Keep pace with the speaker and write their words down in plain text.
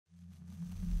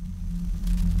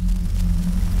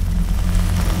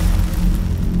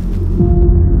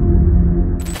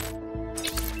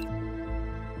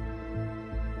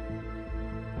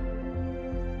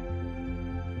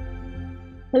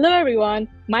Hello everyone,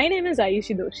 my name is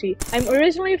Aayushi Doshi. I'm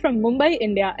originally from Mumbai,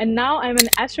 India, and now I'm an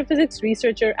astrophysics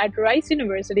researcher at Rice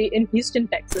University in Houston,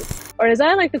 Texas, or as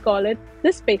I like to call it,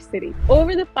 the Space City.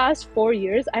 Over the past 4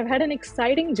 years, I've had an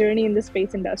exciting journey in the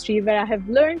space industry where I have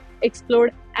learned,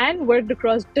 explored, and worked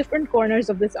across different corners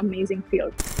of this amazing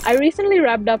field. I recently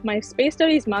wrapped up my Space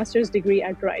Studies Master's degree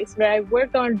at Rice, where I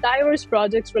worked on diverse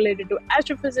projects related to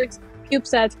astrophysics,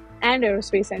 CubeSats, and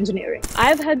aerospace engineering.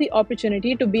 I've had the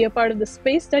opportunity to be a part of the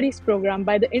Space Studies program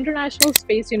by the International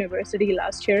Space University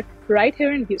last year, right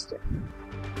here in Houston.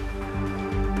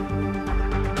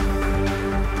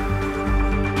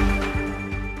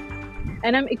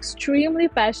 And I'm extremely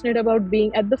passionate about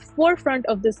being at the forefront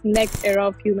of this next era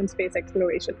of human space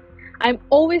exploration. I'm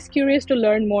always curious to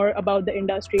learn more about the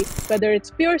industry, whether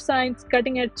it's pure science,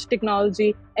 cutting-edge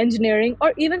technology, engineering,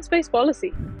 or even space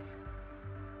policy.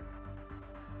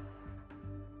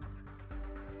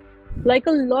 Like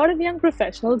a lot of young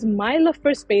professionals, my love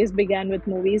for space began with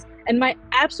movies, and my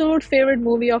absolute favorite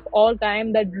movie of all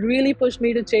time that really pushed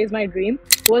me to chase my dream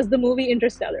was the movie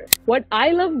Interstellar. What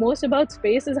I love most about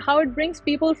space is how it brings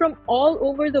people from all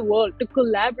over the world to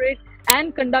collaborate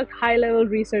and conduct high-level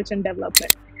research and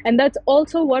development. And that's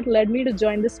also what led me to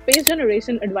join the Space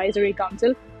Generation Advisory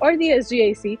Council, or the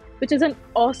SGAC, which is an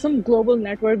awesome global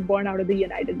network born out of the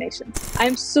United Nations.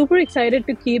 I'm super excited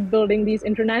to keep building these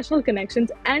international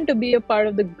connections and to be a part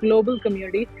of the global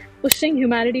community, pushing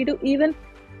humanity to even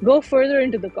go further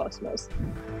into the cosmos.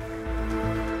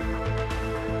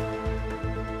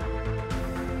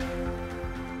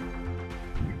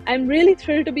 I'm really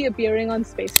thrilled to be appearing on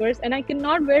SpaceVrse, and I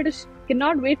cannot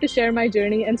wait to share my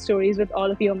journey and stories with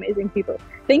all of you amazing people.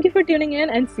 Thank you for tuning in,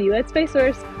 and see you at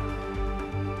SpaceVrse!